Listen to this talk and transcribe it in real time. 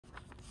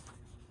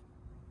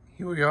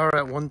Here we are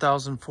at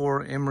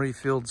 1004 Emory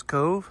Fields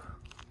Cove.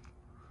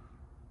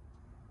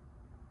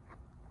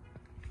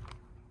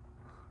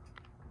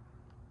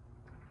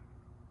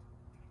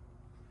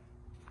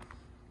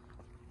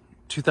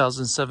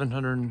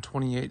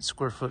 $2,728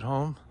 square foot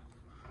home,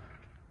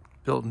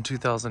 built in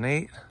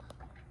 2008.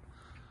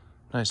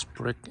 Nice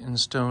brick and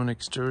stone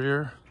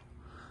exterior.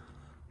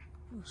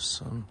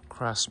 Some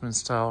craftsman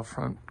style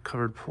front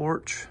covered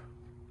porch.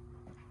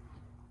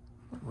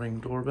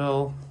 Ring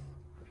doorbell.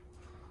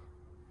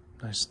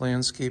 Nice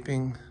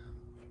landscaping.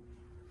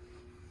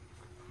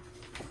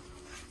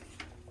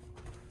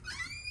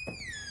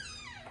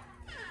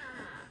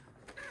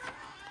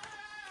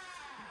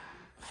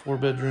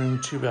 Four-bedroom,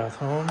 two-bath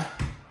home.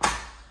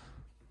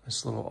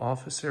 Nice little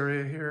office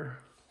area here.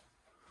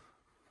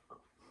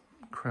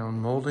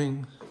 Crown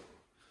molding.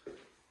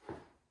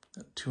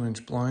 Got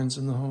 2-inch blinds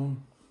in the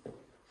home.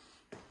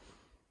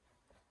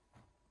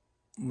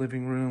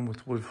 Living room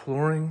with wood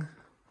flooring.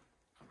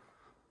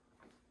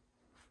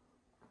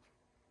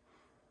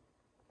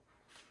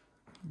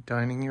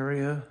 Dining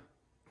area.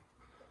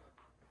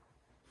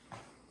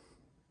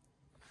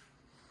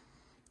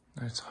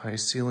 Nice high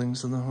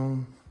ceilings in the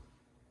home.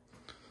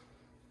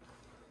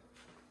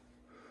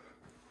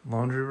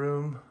 Laundry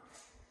room.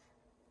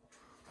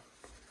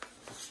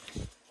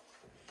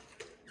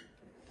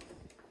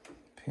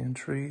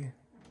 Pantry.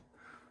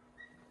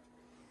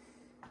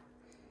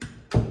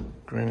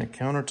 Granite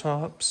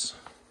countertops.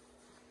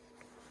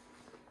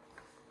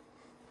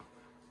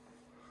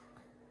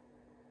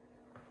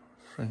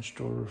 French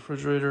door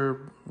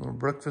refrigerator, little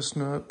breakfast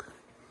nook,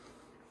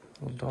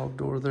 little dog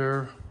door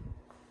there.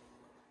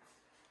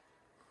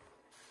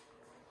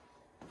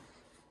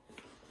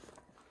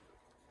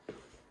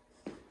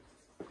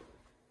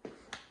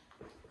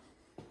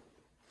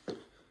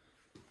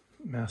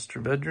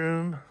 Master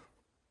bedroom.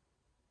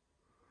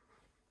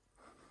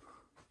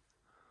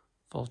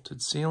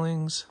 Vaulted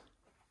ceilings.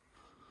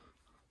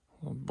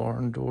 Little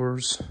barn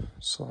doors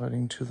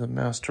sliding to the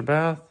master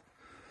bath.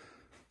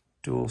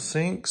 Dual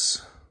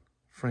sinks.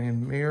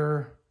 Framed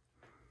mirror,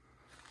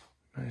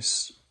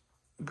 nice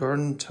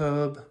garden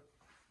tub,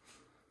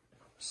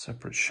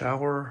 separate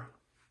shower,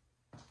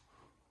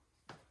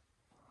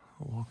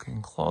 a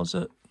walk-in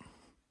closet,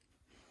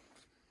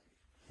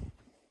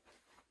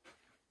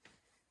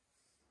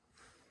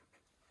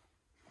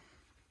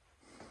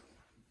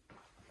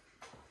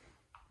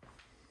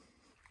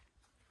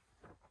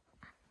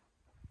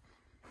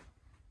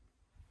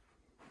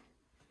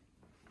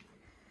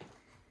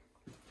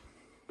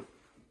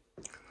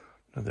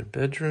 another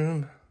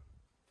bedroom,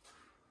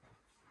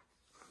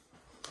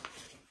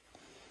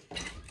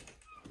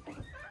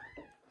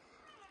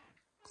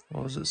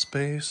 closet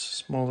space,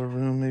 smaller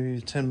room,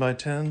 maybe 10 by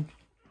 10.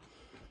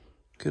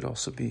 Could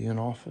also be an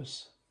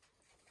office.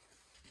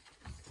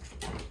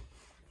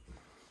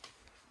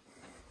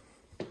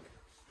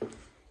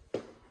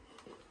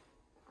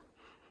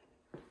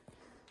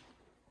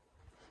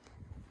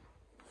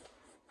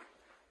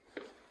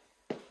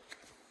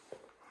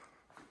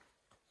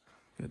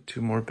 Got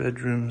 2 more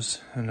bedrooms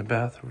and a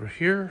bath over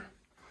here.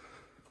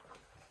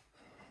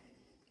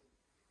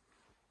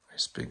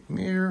 Nice big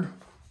mirror.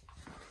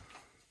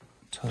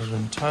 Tub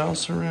and tile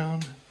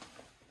surround.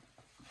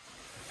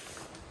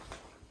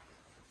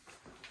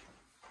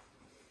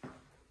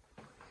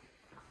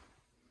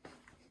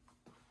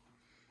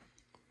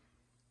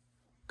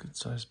 Good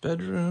sized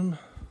bedroom.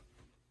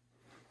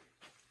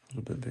 A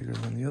little bit bigger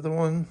than the other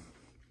one.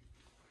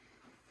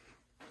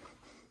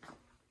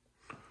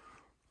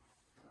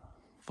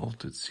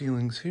 Vaulted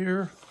ceilings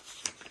here.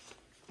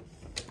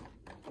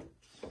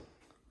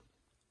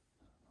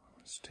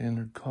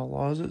 Standard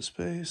closet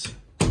space.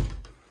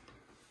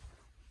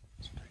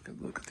 Let's take a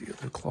look at the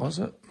other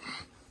closet.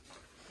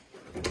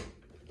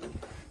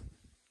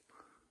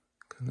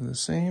 Kind of the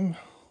same.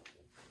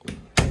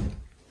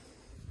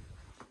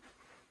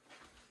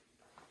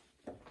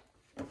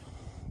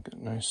 Got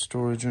nice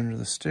storage under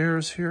the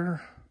stairs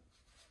here.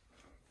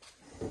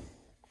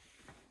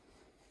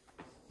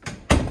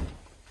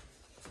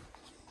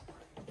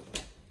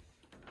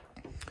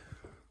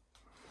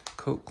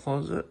 Coat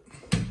closet.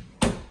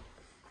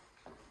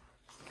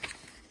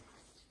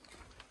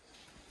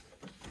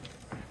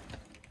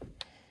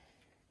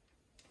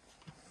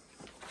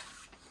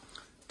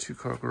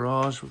 Two-car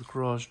garage with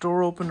garage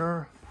door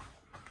opener.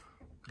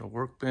 Got a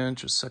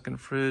workbench, a second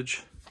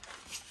fridge.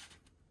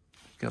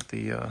 Got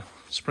the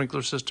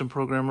sprinkler system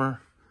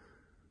programmer.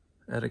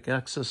 Attic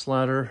access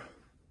ladder.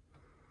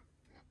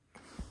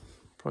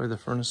 Probably the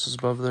furnace is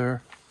above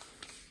there.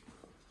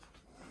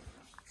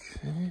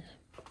 Okay.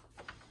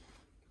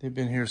 They've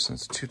been here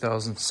since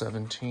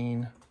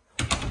 2017,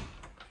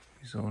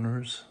 these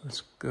owners.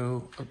 Let's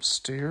go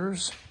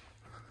upstairs.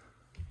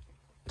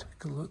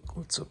 Take a look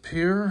what's up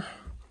here.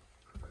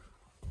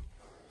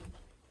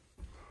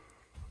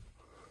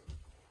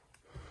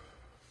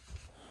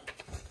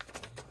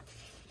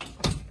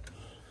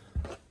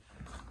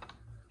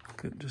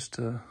 Got just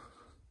a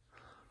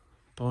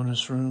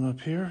bonus room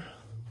up here.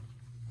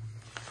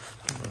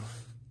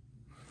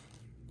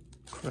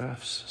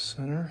 Crafts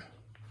center.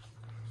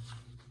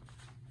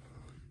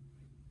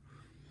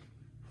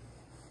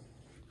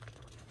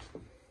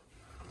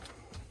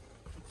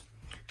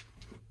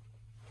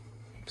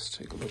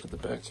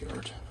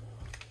 backyard.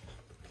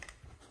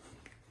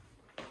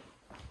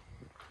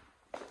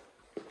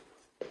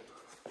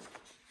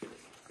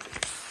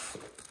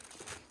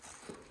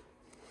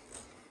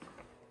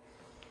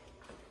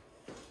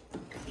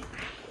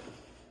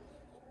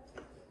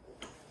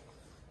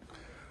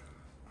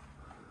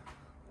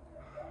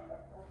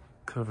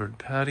 Covered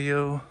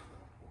patio.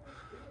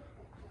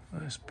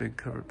 Nice big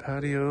covered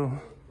patio.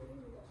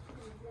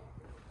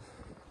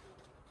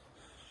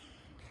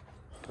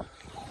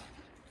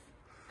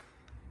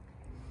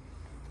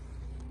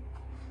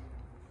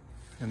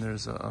 And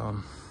there's a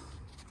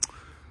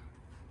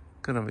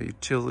kind of a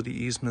utility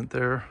easement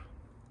there.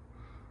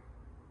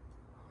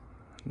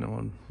 No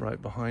one right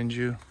behind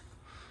you.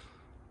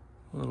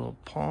 A little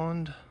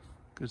pond,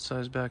 good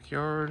sized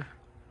backyard.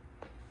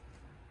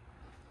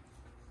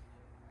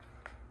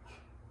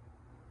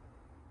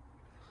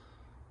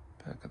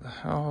 Back of the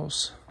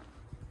house.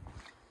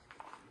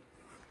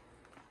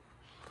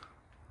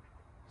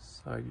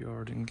 Side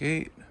yard and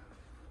gate.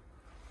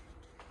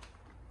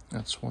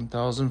 That's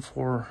 1,000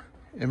 for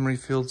Emory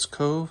Fields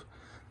Cove,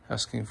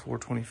 asking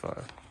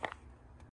 $425.